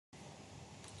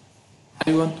Hi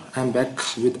everyone, I'm back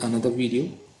with another video.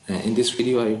 In this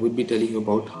video, I would be telling you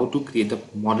about how to create a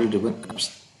model-driven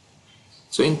apps.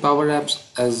 So in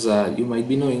PowerApps, as you might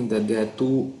be knowing that there are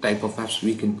two type of apps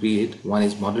we can create. One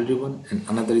is model-driven and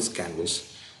another is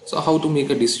canvas. So how to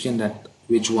make a decision that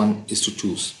which one is to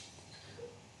choose.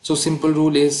 So simple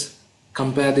rule is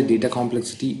compare the data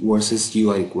complexity versus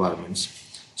UI requirements.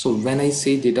 So when I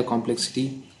say data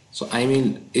complexity, so I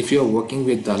mean if you are working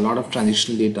with a lot of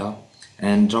transitional data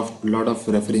and a lot of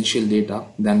referential data,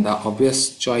 then the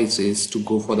obvious choice is to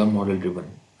go for the model driven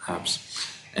apps.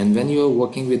 And when you are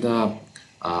working with a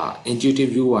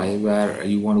intuitive UI where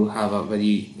you want to have a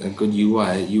very good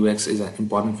UI, UX is an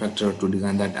important factor to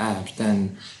design that apps,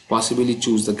 then possibly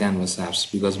choose the canvas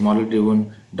apps, because model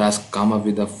driven does come up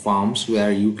with the forms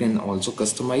where you can also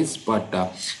customize, but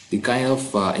the kind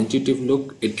of intuitive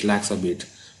look it lacks a bit.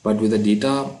 But with the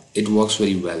data it works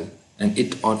very well, and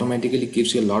it automatically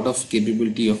gives you a lot of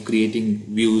capability of creating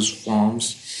views,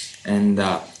 forms, and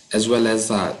as well as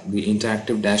the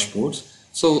interactive dashboards.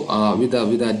 So with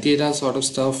the data sort of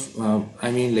stuff, I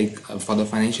mean like for the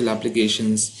financial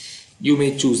applications, you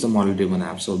may choose the model driven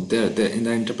app. So there in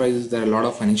the enterprises there are a lot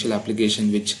of financial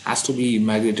application which has to be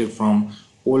migrated from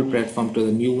old platform to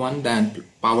the new one. Then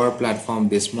Power Platform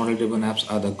based model driven apps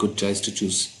are the good choice to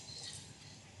choose.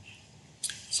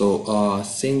 So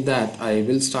saying that, I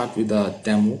will start with a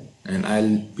demo and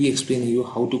I'll be explaining you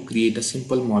how to create a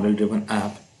simple model driven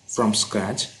app from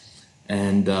scratch,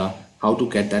 and how to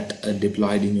get that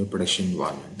deployed in your production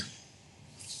environment.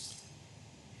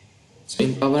 So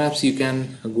in Power Apps you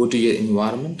can go to your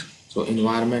environment. So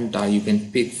environment, you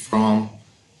can pick from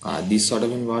this sort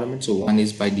of environment. So one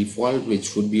is by default,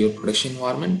 which would be your production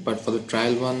environment, but for the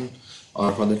trial one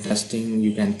or for the testing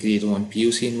you can create one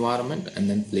POC environment and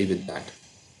then play with that.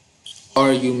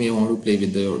 Or you may want to play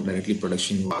with the directly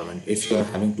production environment if you are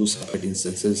having two separate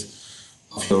instances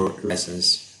of your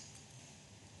license.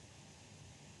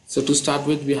 So to start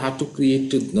with, we have to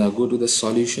go to the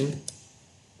solution,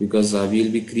 because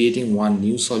we'll be creating one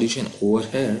new solution over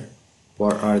here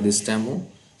for this demo.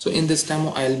 So in this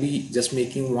demo I'll be just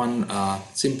making one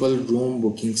simple room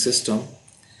booking system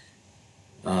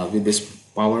with this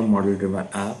Power Model Driven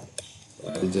app.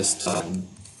 I'll just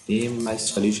name my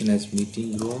solution as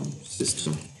meeting room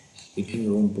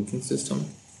booking system.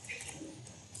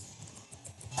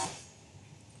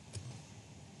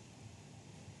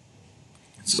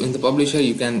 So in the publisher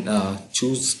you can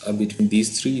choose between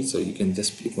these three. So you can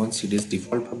just pick one, it is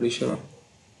default publisher,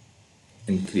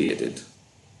 and create it.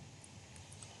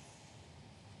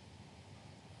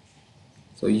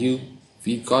 So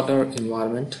we got our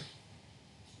environment.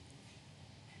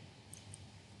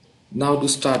 Now to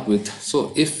start with,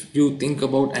 so if you think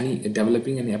about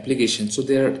developing any application, so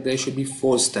there should be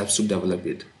 4 steps to develop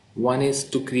it. One is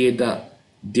to create the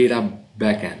data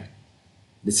backend.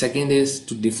 The second is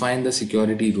to define the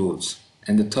security rules,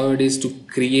 and the third is to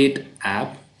create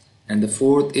app, and the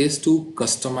fourth is to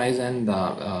customize and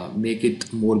make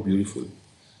it more beautiful.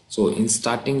 So in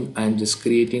starting, I'm just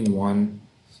creating one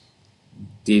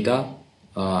data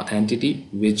entity,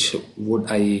 which would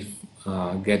I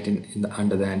get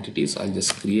under the entities. I'll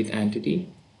just create entity.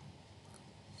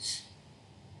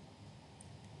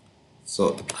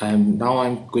 So I'm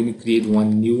going to create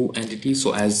one new entity.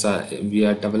 So as we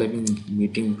are developing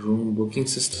meeting room booking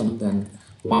system, then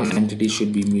one entity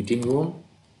should be meeting room,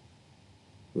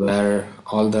 where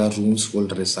all the rooms will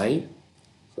reside.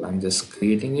 So I'm just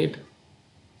creating it.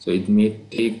 So it may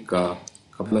take a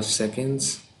couple of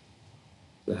seconds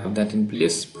to have that in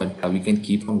place, but we can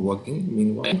keep on working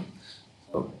meanwhile.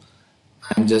 So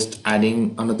I'm just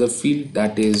adding another field,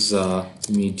 that is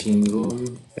meeting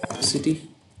room capacity.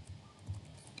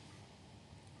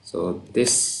 So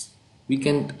this, we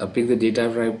can pick the data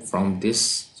right from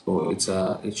this. So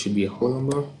it should be a whole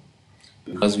number,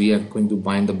 because we are going to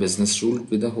bind the business rule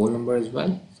with a whole number as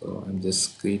well. So I'm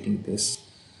just creating this.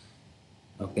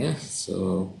 Okay,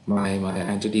 so my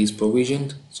entity is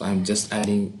provisioned. So I'm just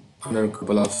adding another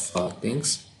couple of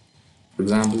things. For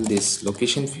example, this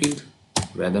location field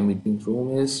where the meeting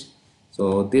room is.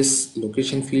 So this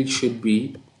location field should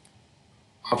be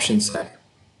option set.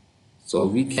 So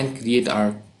we can create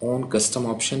our own custom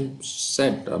option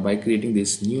set by creating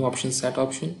this new option set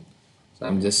option. So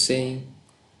I'm just saying,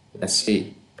 let's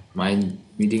say my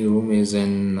meeting room is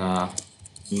in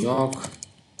New York.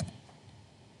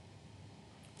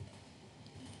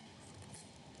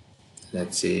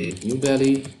 Let's say New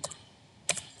Delhi.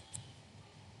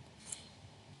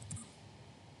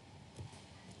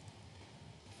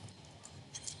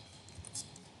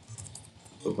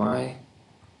 So buy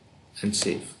and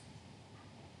save.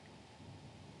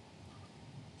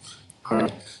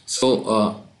 Alright,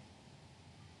 so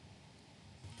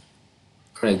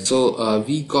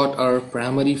we got our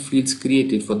primary fields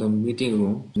created for the meeting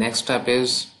room. Next step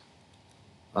is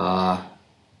uh,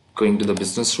 going to the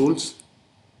business rules.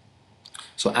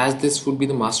 So as this would be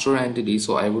the master entity,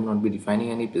 so I would not be defining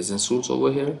any business rules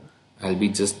over here. I'll be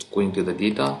just going to the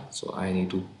data. So I need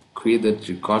to create the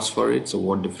records for it. So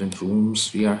what different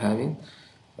rooms we are having.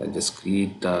 I'll just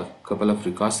create a couple of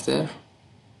records there.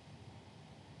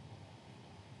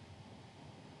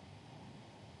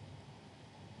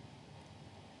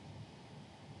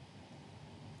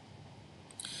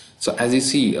 So as you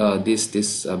see, this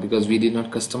because we did not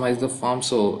customize the form,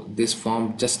 so this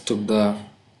form just took the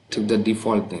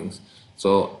default things.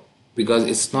 So because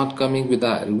it's not coming with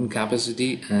the room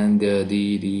capacity and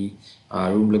the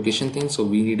room location thing, so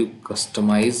we need to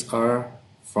customize our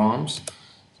forms.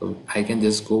 So I can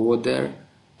just go over there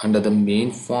under the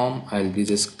main form. I'll be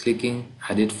just clicking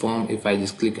edit form. If I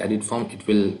just click edit form, it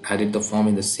will edit the form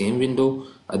in the same window.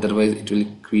 Otherwise it will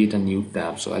create a new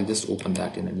tab. So I'll just open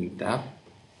that in a new tab.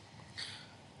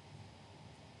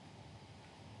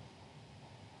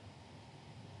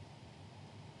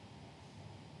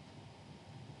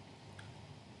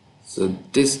 So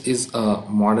this is a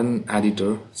modern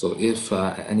editor. So if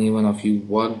any one of you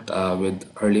worked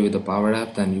early with the Power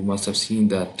App, then you must have seen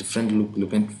the different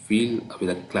look and feel with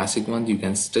a classic one. You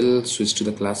can still switch to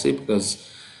the classic because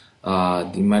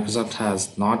the Microsoft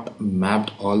has not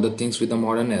mapped all the things with the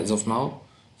modern as of now.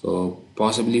 So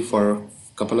possibly for a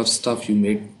couple of stuff you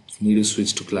may need to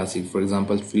switch to classic. For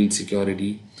example, field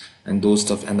security and those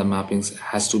stuff, and the mappings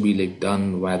has to be like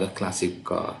done via the classic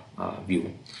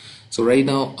view. So right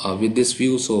now with this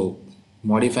view, so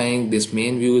modifying this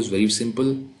main view is very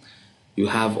simple. You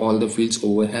have all the fields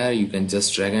over here, you can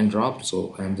just drag and drop.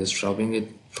 So I'm just dropping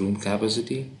it, room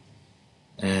capacity,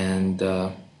 and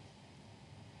where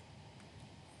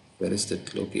is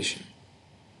that location?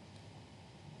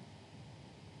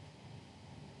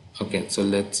 Okay, so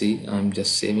let's see, I'm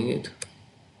just saving it.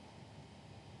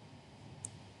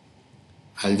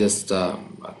 I'll just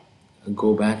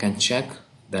go back and check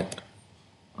that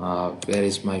where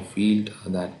is my field,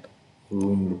 that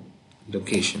room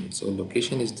location. So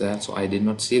location is there, so I did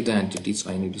not save the entity,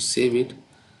 so I need to save it.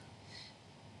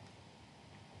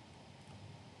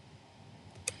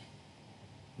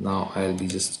 Now I'll be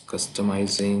just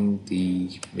customizing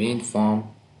the main form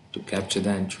to capture the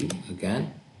entry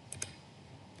again.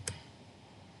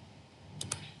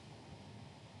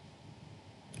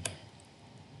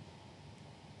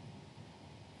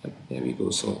 There we go.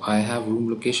 So I have room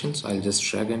locations. I'll just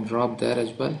drag and drop there as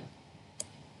well.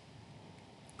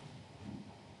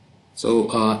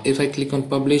 So if I click on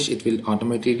publish, it will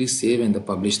automatically save and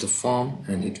publish the form,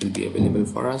 and it will be available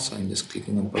for us. So I'm just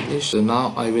clicking on publish. So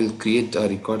now I will create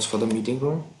records for the meeting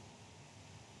room.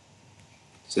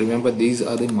 So remember, these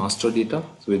are the master data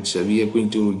which we are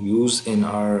going to use in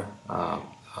our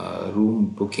room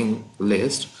booking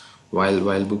list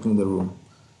while booking the room.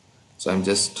 So I'm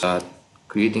just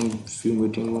creating few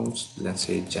meeting rooms. Let's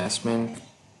say Jasmine,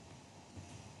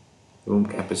 room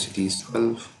capacity is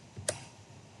 12,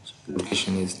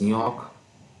 location is New York,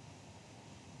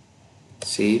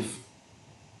 save.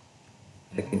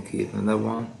 I can create another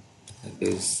one, that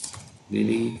is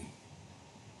Lily,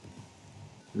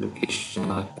 location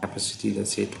capacity,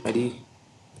 let's say 20,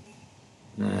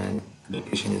 and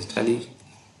location is Delhi.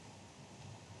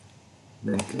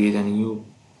 Then create a new,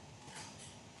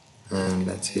 and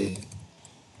let's say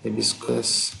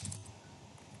Hibiscus,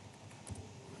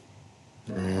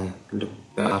 and look,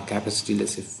 capacity,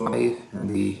 let's say 5, and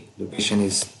the location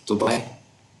is Dubai.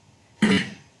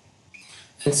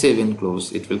 And save and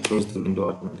close. It will close the window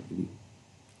automatically.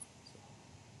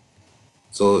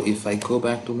 So if I go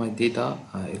back to my data,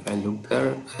 if I look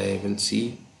there, I will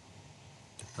see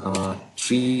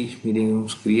 3 meeting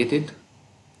rooms created.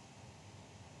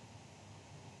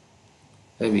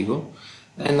 There we go.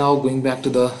 And now going back to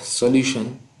the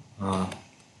solution,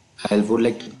 I would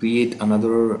like to create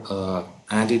another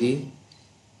entity.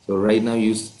 So right now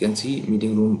you can see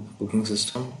meeting room booking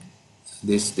system.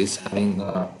 This having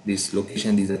this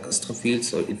location, these are custom fields.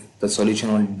 So if the solution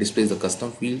only displays the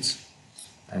custom fields,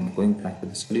 I'm going back to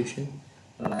the solution.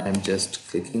 I'm just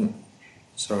clicking.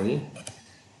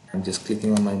 I'm just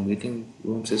clicking on my meeting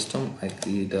room system. I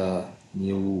create a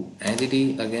new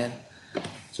entity again.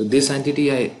 So this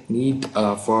entity I need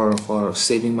for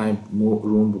saving my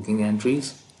room booking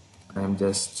entries. I'm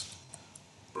just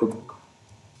book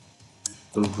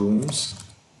the rooms,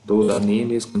 though the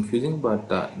name is confusing, but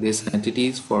this entity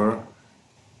is for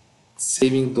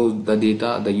saving the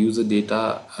data, the user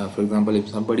data. For example, if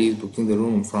somebody is booking the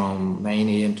room from 9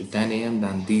 a.m. to 10 a.m.,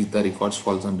 then the records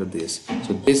falls under this.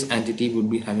 So this entity would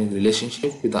be having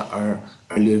relationship with our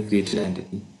earlier created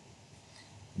entity.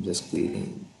 I'm just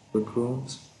creating quick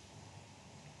rooms.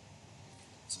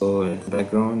 So in the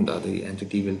background, the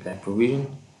entity will get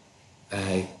provision.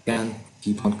 I can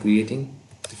keep on creating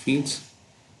the fields.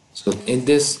 So in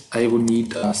this, I would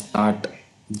need start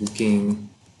booking,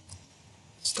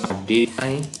 start date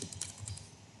time,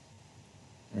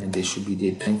 and there should be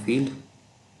date time field,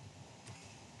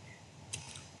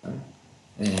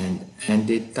 and end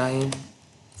date time,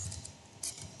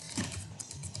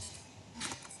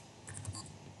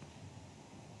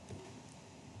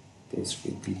 this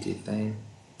will be date time,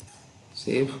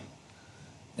 save.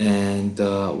 And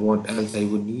what else I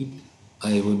would need?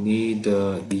 I would need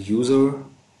the user.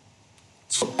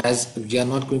 So as we are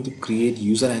not going to create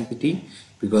user entity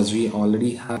because we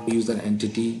already have a user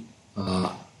entity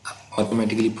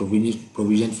automatically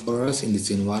provisioned for us in this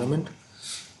environment.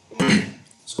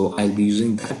 So I'll be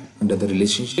using that under the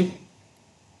relationship.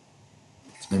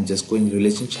 So I'm just going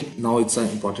relationship. Now it's an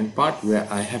important part where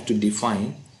I have to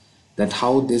define that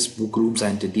how this book rooms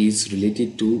entity is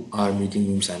related to our meeting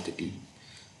rooms entity.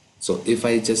 So if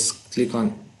I just click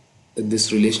on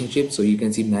this relationship, so you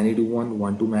can see many to one,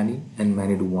 one to many, and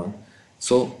many to one.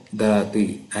 So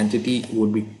the entity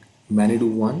would be many to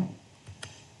one.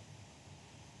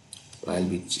 So I'll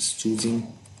be just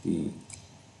choosing the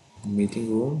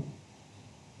meeting room.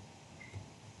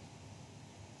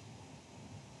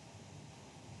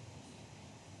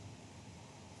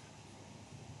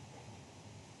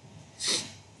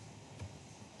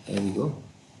 There we go.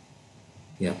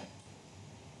 Yeah.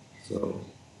 So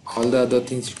all the other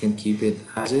things you can keep it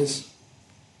as is.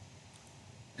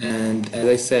 And as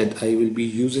I said, I will be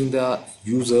using the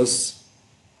users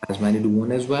as many to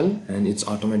one as well, and it's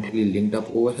automatically linked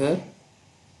up over here.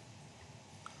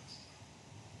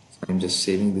 So I'm just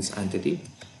saving this entity.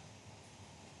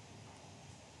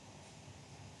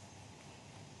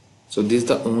 So this is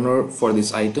the owner for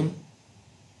this item.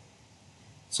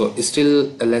 So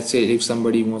still, let's say if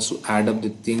somebody wants to add up the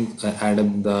thing, add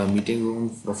up the meeting room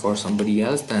for somebody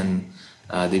else, then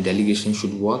the delegation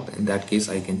should work. In that case,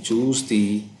 I can choose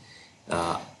the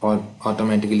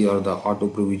automatically or the auto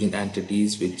provision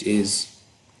entities, which is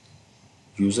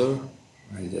user.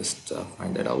 I'll just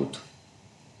find that out.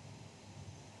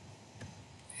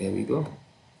 Here we go.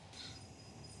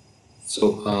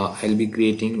 So I'll be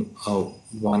creating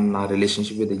one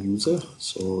relationship with the user.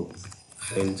 So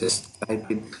I'll just type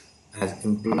it as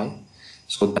employee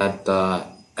so that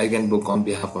I can book on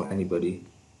behalf of anybody.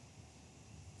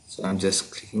 So I'm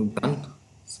just clicking done.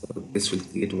 So this will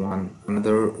create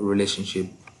another relationship,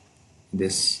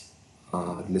 this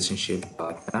relationship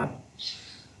tab.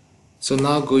 So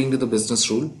now going to the business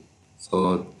rule.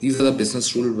 So these are the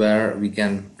business rule where we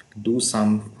can do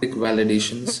some quick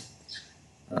validations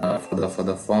for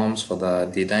the forms, for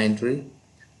the data entry.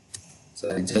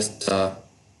 So I just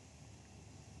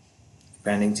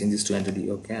pending changes to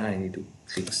entity. Okay, I need to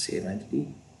click save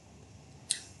entity.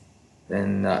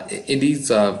 Then in these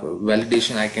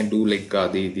validation, I can do like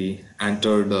the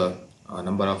entered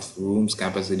number of rooms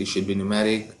capacity should be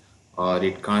numeric, or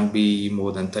it can't be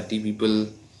more than 30 people,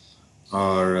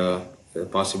 or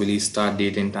possibly start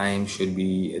date and time should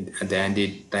be at the end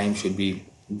date time should be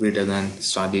greater than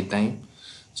start date time.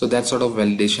 So that sort of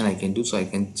validation I can do. So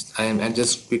I'm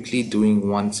just quickly doing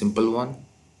one simple one.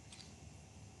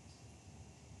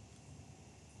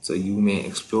 So you may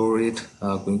explore it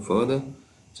going further.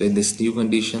 So in this new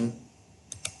condition,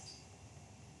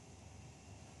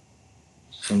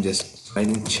 I'm just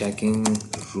checking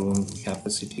room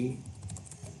capacity.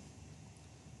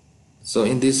 So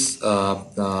in this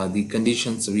the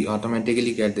conditions, we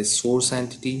automatically get the source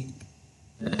entity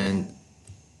and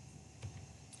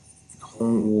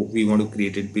whom we want to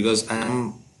create it, because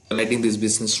I'm writing this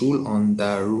business rule on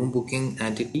the room booking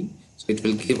entity, so it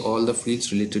will give all the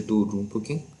fields related to room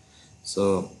booking.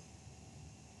 So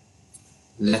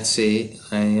let's say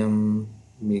I am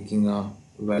making a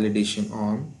validation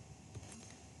on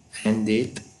end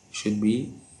date should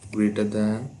be greater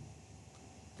than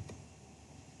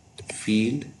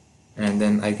field, and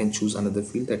then I can choose another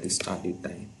field that is start date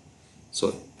time.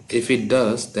 So if it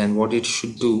does, then what it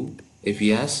should do, if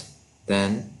yes,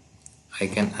 then I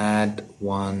can add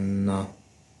one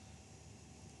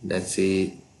let's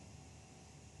say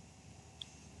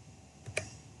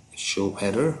show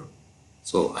error.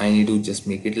 So I need to just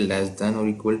make it less than or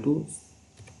equal to.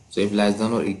 So if less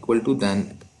than or equal to,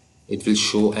 then it will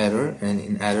show error, and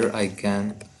in error I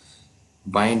can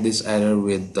bind this error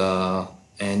with the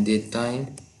end date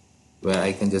time, where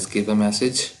I can just give a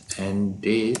message, and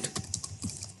date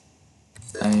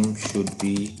time should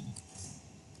be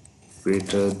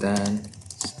greater than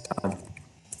start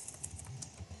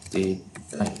date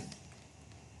time.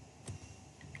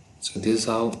 So this is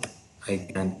how I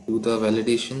can do the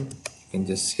validation. You can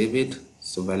just save it.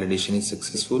 So validation is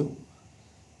successful,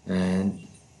 and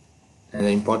the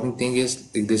important thing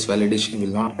is this validation will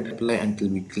not get applied until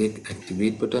we click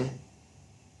activate button.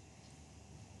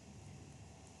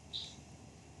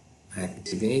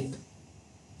 Activate.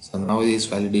 So now this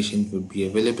validation would be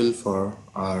available for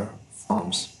our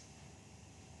forms.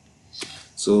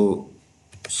 So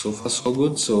far so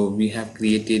good. So we have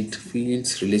created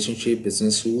fields, relationship,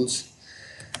 business rules,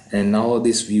 and now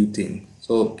this view thing.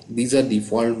 So these are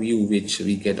default view which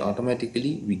we get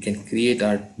automatically. We can create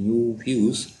our new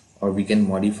views, or we can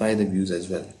modify the views as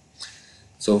well.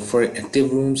 So for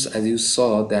active rooms, as you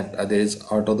saw that there is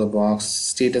out of the box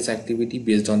status activity.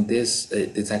 Based on this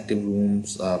active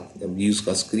rooms views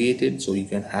was created, so you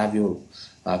can have your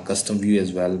custom view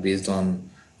as well based on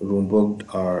room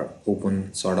booked or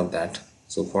open, sort of that.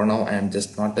 So for now I am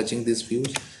just not touching these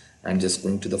views. I'm just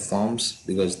going to the forms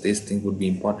because this thing would be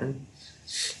important.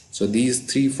 So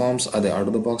these three forms are the out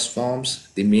of the box forms.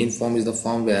 The main form is the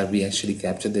form where we actually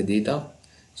capture the data.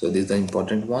 So this is the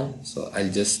important one. So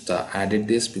I'll just added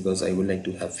this because I would like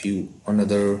to have few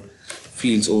another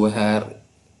fields over here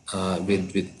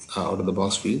with out of the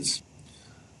box fields.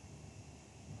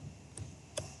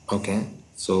 Okay,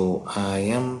 so I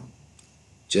am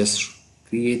just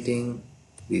creating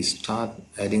the start,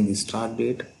 adding the start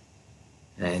date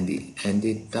and the end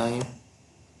date time.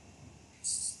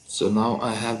 So now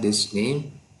I have this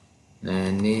name,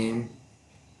 and name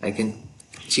I can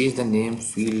change the name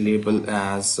field label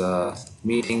as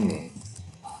meeting name,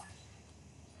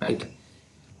 right?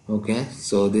 Okay,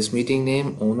 so this meeting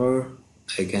name owner,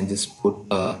 I can just put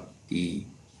the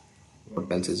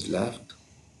what else is left.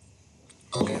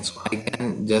 Okay, so I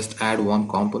can just add one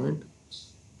component.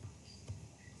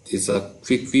 This is a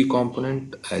quick view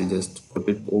component. I'll just put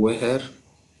it over here.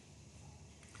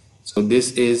 So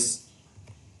this is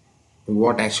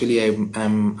what actually I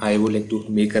would like to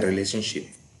make a relationship,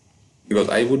 because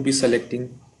I would be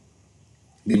selecting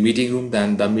the meeting room,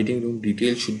 then the meeting room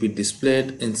details should be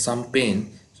displayed in some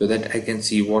pane so that I can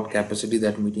see what capacity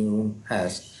that meeting room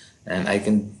has, and I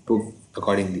can book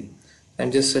accordingly.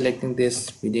 I'm just selecting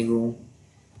this meeting room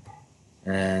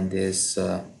and this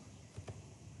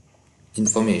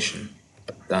information.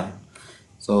 Done.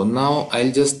 So now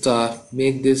I'll just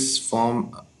make this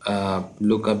form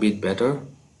look a bit better.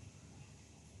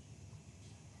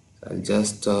 I'll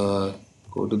just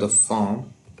go to the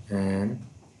form and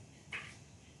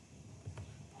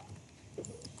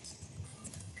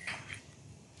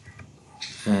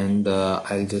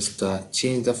I'll just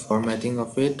change the formatting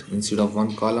of it. Instead of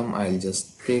one column, I'll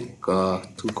just pick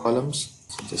two columns.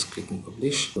 So just clicking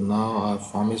publish. So now our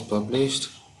form is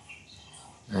published,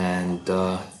 and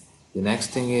the next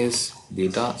thing is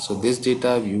data. So this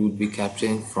data we would be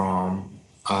capturing from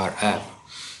our app.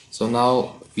 So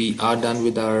now we are done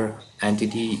with our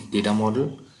entity data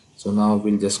model. So now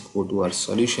we'll just go to our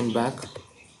solution back.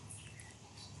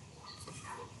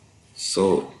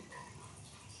 So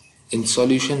in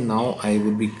solution now I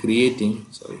will be creating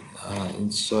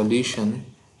in solution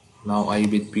now I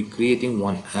will be creating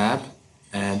one app,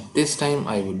 and this time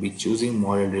I will be choosing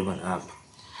model driven app.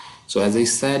 So as I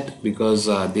said, because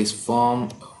this form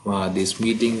this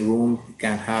meeting room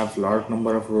can have large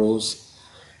number of rows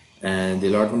and the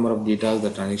large number of data,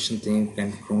 the transaction thing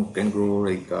can grow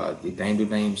like the time to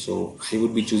time. So I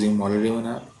would be choosing model driven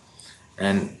app,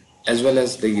 and as well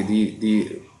as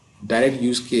the direct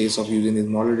use case of using this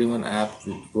model driven app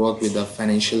work with the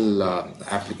financial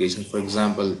application. For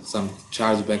example, some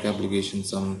chargeback application,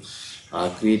 some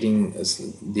creating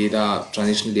data,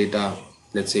 transaction data.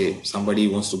 Let's say somebody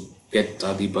wants to get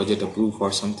the budget approved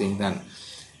for something, then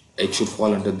it should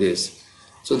fall under this.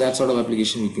 So that sort of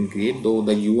application we can create, though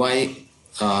the UI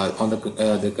on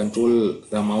the control,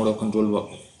 the amount of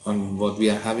control on what we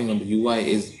are having on the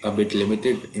UI is a bit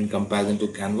limited in comparison to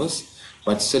Canvas,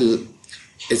 but still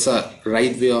it's a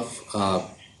right way of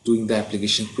doing the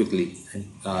application quickly, and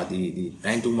the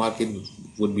time to market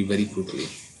would be very quickly.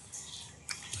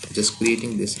 Just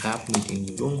creating this app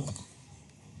meeting room,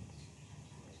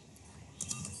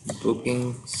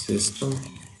 booking system,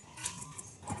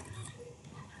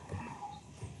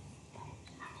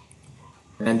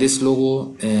 and this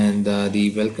logo and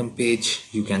the welcome page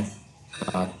you can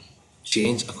uh,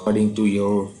 change according to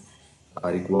your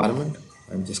requirement.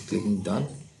 I'm just clicking done.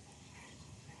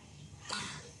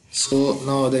 So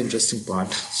now the interesting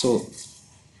part. So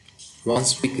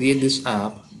once we create this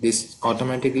app, this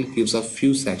automatically gives a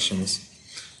few sections,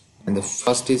 and the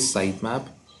first is sitemap.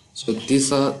 So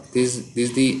this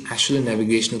is the actual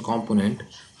navigational component,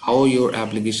 how your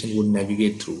application would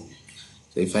navigate through.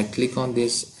 So if I click on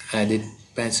this edit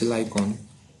pencil icon,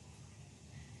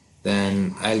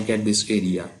 then I'll get this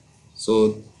area.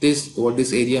 So this, what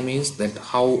this area means, that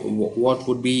how what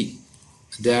would be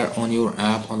there on your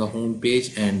app on the home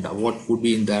page, and what would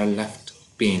be in the left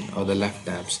pane or the left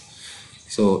tabs.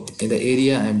 So in the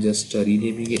area, I'm just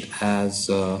renaming it as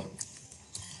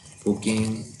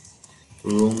booking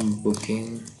room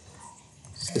booking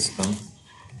system.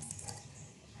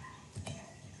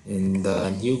 In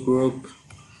the new group,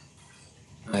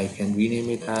 I can rename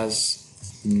it as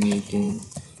meeting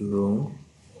room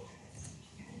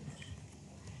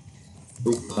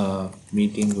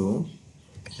meeting room.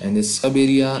 And the sub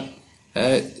area,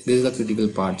 this is the critical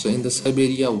part. So in the sub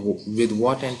area, with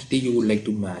what entity you would like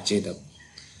to match it up.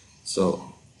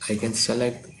 So I can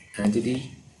select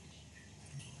entity,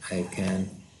 I can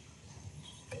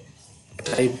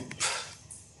type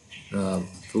uh,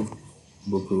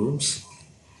 book rooms,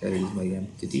 that is my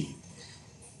entity,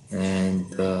 and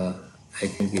I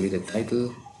can give it a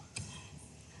title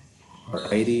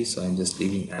or ID, so I'm just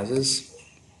leaving as is.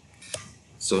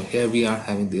 So here we are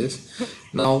having this.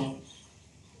 Now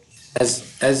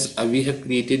as we have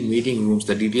created meeting rooms,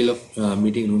 the detail of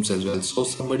meeting rooms as well. So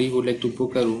somebody who would like to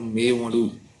book a room may want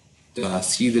to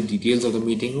see the details of the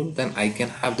meeting room, then I can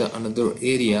have the another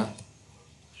area,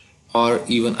 or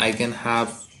even I can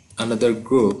have another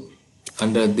group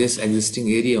under this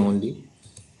existing area only.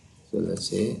 So let's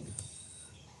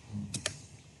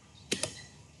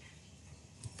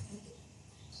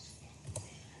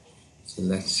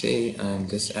say I'm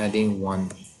just adding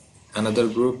another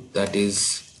group, that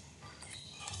is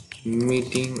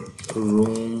meeting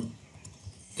room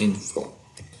info.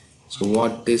 So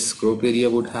what this group area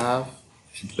would have,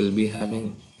 it will be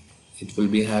having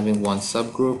one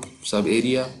subgroup, sub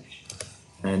area,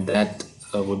 and that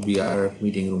would be our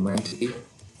meeting room entity.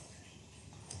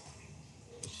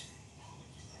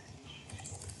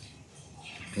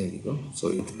 There we go. So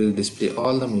it will display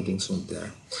all the meetings from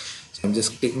there. So I'm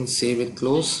just clicking save and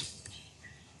close.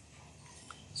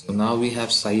 So now we have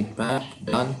sitemap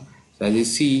done. So as you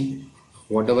see,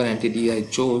 whatever entity I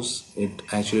chose, it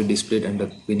actually displayed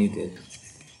beneath it.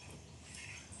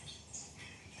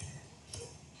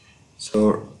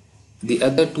 So the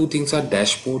other two things are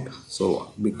dashboard.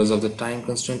 So because of the time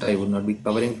constraint, I would not be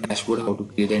covering dashboard, how to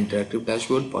create an interactive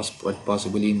dashboard, but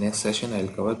possibly next session I'll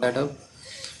cover that up.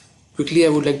 Quickly, I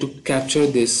would like to capture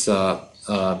this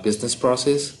business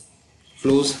process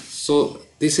flows. So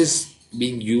this is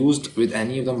being used with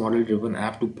any of the model driven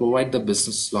app to provide the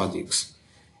business logics.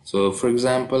 So for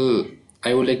example,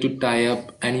 I would like to tie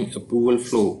up any approval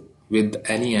flow with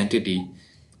any entity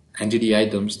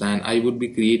items, then I would be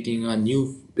creating a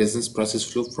new business process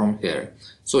flow from here.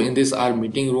 So in this our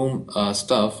meeting room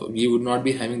stuff, we would not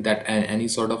be having that any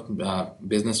sort of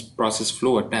business process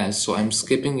flow attached. So I'm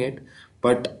skipping it,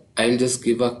 but I'll just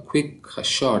give a quick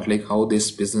shot like how this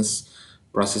business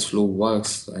process flow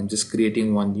works. I'm just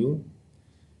creating one new,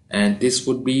 and this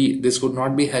would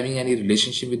not be having any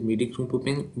relationship with meeting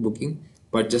room booking,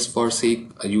 but just for sake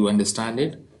you understand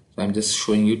it, so I'm just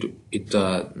showing you it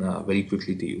very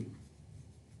quickly to you.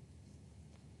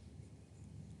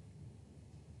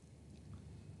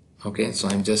 Okay, so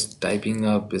I'm just typing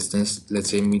a business, let's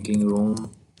say meeting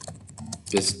room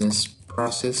business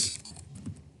process.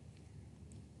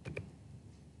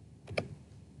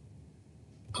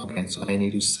 Okay, so I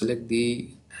need to select the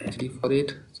entity for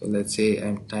it. So let's say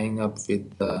I'm tying up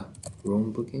with the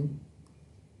room booking.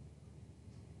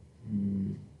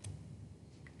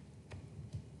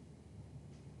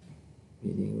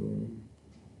 Meeting room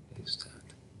is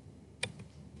that.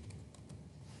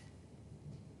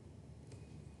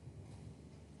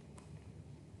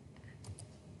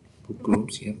 Book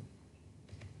rooms here.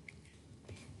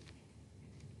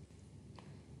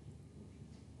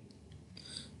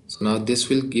 So now this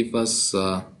will give us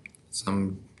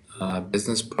some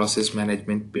business process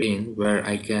management pane where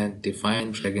I can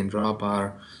define, drag and drop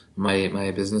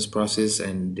my business process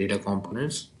and data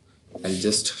components. I'll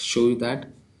just show you that.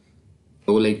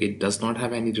 So like it does not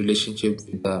have any relationship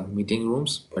with the meeting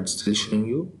rooms, but still showing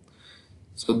you.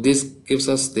 So this gives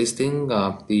us this thing,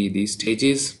 the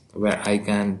stages where I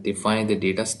can define the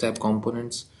data step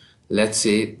components. Let's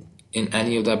say in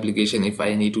any of the application, if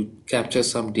I need to capture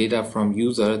some data from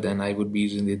user, then I would be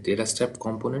using the data step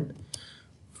component.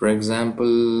 For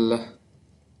example,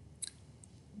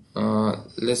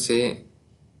 let's say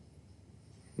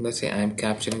I am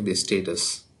capturing the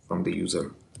status from the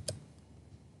user.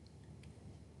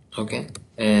 Okay,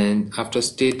 and after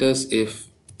status, if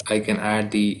I can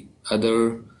add the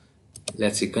other,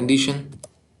 let's say, condition.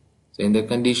 So in the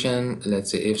condition,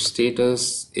 let's say if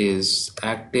status is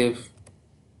active,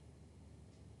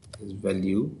 is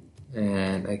value,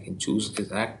 and I can choose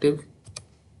is active,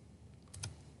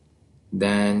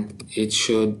 then it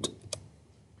should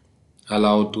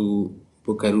allow to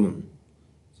book a room.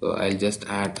 So I'll just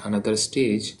add another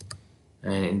stage,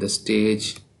 and in the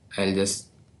stage I'll just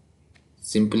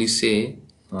simply say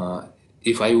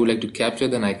if I would like to capture,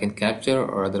 then I can capture,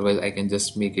 or otherwise I can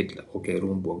just make it okay,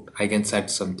 room booked. I can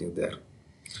set something there.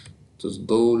 So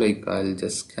though, like, I'll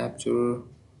just capture,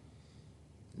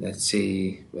 let's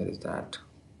say, where is that,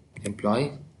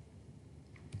 employee,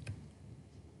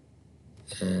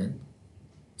 and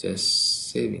just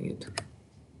saving it.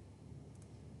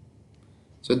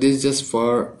 So this is just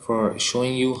for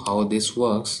showing you how this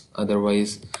works.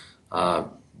 Otherwise,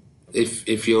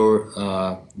 if your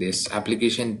this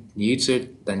application needs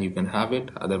it, then you can have it.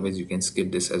 Otherwise, you can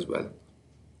skip this as well.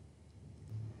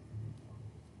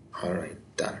 All right,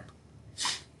 done.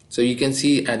 So you can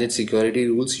see added security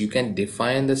rules. You can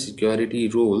define the security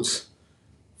rules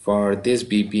for this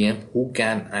BPM, who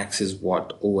can access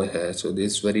what over here. So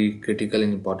this is very critical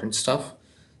and important stuff.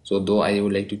 So though I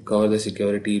would like to cover the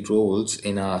security rules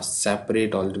in a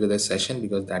separate altogether session,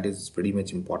 because that is pretty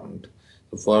much important.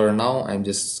 So for now, I'm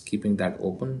just keeping that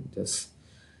open, just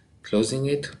closing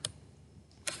it.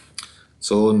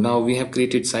 So now we have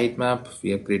created sitemap,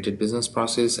 we have created business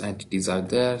process, entities are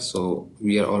there. So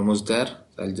we are almost there.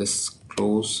 So I'll just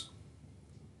close.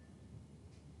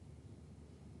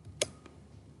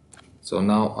 So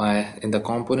now in the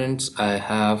components, I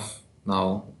have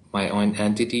now my own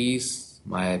entities,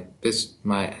 my this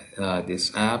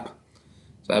app.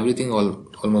 So everything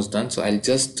almost done. So I'll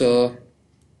just go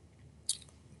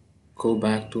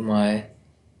back to my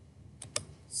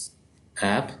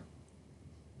app.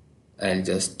 I'll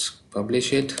just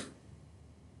publish it.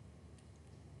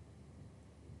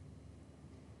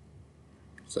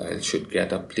 So I should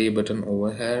get a play button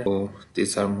over here. So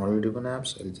these are model driven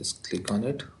apps. I'll just click on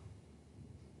it.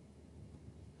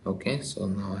 Okay, so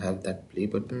now I have that play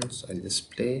button. So I'll just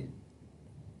play.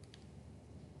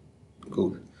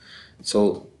 Cool.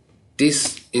 So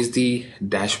this is the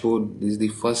dashboard. This is the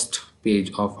first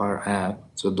page of our app.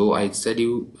 So though I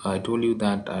told you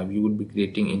that we would be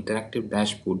creating interactive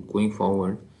dashboard going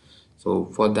forward. So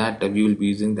for that we will be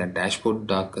using that dashboard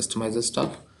customizer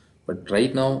stuff. But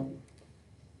right now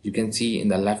you can see in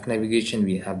the left navigation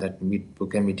we have that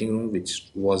book and meeting room,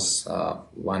 which was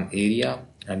one area,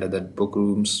 and that book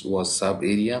rooms was sub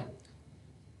area.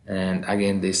 And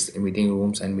again, this meeting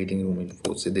rooms and meeting room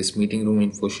info. So this meeting room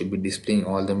info should be displaying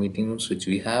all the meeting rooms which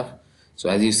we have. So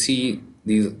as you see,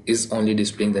 this is only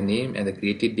displaying the name and the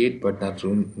created date, but not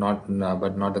room,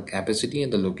 but not the capacity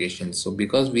and the location. So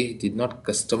because we did not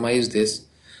customize this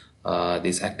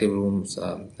active rooms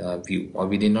view, or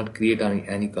we did not create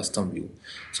any custom view.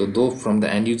 So though from the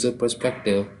end user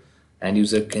perspective, end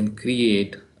user can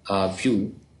create a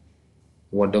view,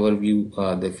 whatever view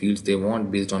the fields they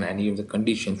want based on any of the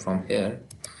condition from here.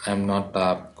 I'm not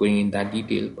going in that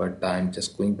detail, but I'm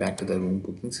just going back to the room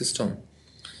booking system.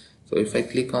 So if I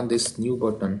click on this new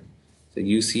button, so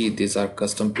you see these are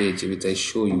custom page which I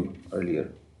show you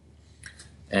earlier.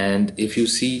 And if you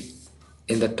see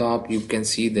in the top, you can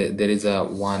see that there is a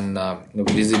one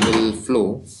visible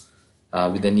flow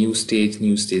with a new stage,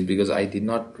 because I did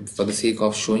not, for the sake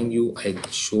of showing you, I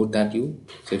showed that you.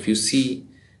 So if you see,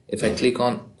 if I click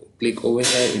over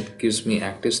here, it gives me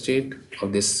active state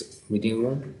of this meeting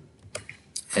room,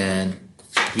 and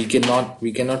we cannot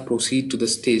proceed to the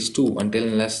stage 2 until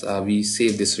unless we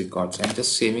save this record. So I'm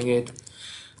just saving it.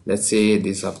 Let's say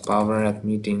this is a PowerApp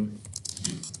meeting,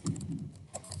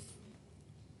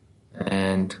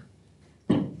 and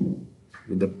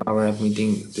with the PowerApp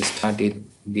meeting, the start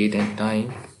date and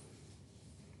time.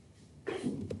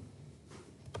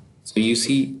 So you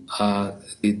see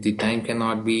the time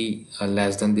cannot be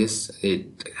less than this.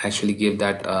 It actually gave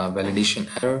that validation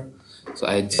error. So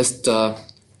I just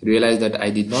realized that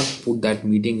I did not put that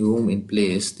meeting room in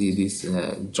place, this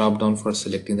drop down for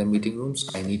selecting the meeting rooms.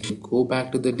 I need to go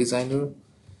back to the designer,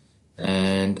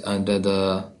 and under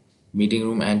the meeting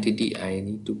room entity I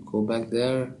need to go back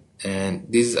there, and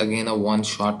this is again a one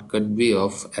shortcut way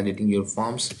of editing your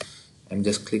forms. I'm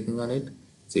just clicking on it,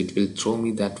 so it will throw me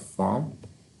that form.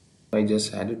 I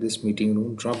just added this meeting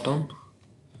room drop down.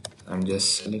 I'm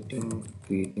just selecting,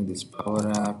 creating this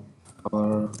PowerApp,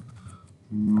 Power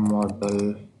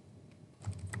Model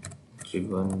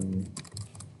Driven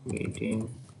Meeting,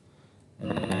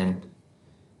 and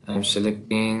I'm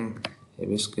selecting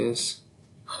Hibiscus.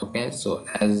 Okay, so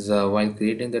as while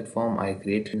creating that form, I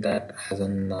created that as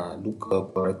an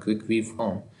lookup or a quick view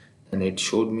form, and it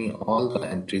showed me all the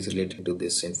entries related to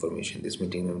this information, this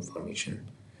meeting information.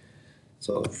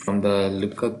 So from the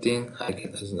lookup thing, I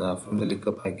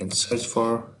can search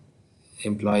for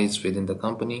employees within the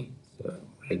company. So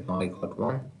right now I got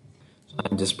one. So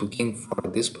I'm just booking for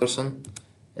this person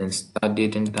and start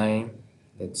date and time.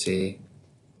 Let's say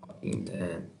 14th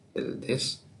and till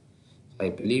this. I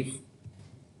believe.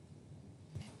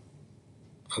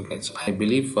 Okay, so I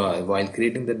believe while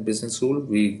creating that business rule,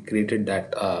 we created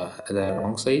that at the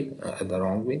wrong side, at the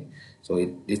wrong way. So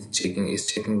it's checking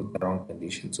with the wrong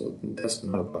condition. So that's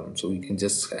not a problem. So we can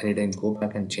just anytime go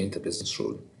back and change the business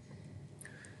rule.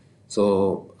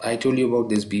 So I told you about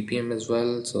this BPM as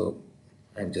well. So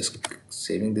I'm just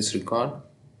saving this record.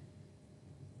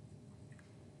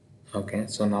 Okay,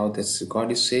 so now this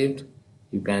record is saved.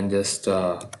 You can just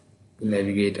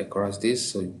navigate across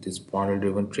this. So this model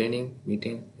driven training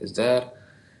meeting is there,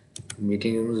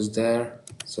 meeting room is there.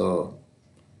 So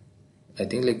I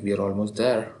think like we are almost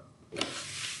there.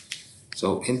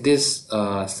 So in this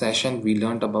session we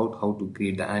learned about how to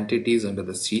create the entities under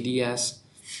the CDS,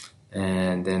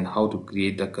 and then how to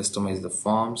create the customize the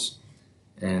forms,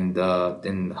 and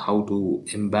then how to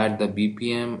embed the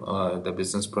BPM, the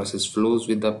business process flows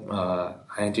with the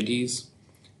entities,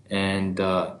 and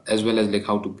as well as like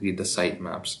how to create the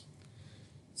sitemaps.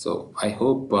 So I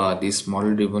hope this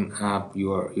model driven app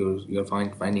you're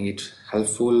finding it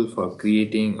helpful for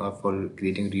creating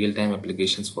real-time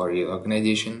applications for your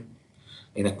organization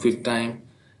in a quick time.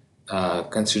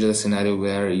 Consider a scenario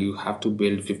where you have to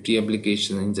build 50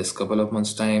 applications in just a couple of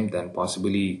months time, then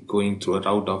possibly going through a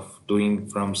route of doing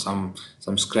from some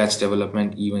scratch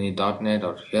development even in .NET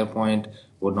or SharePoint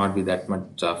would not be that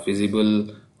much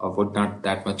feasible, or would not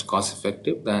that much cost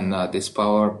effective. Then this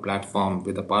power platform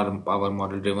with the power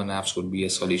model driven apps would be a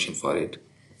solution for it.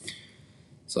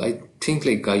 So I think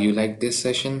like you like this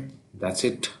session. That's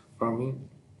it for me.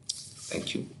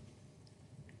 Thank you.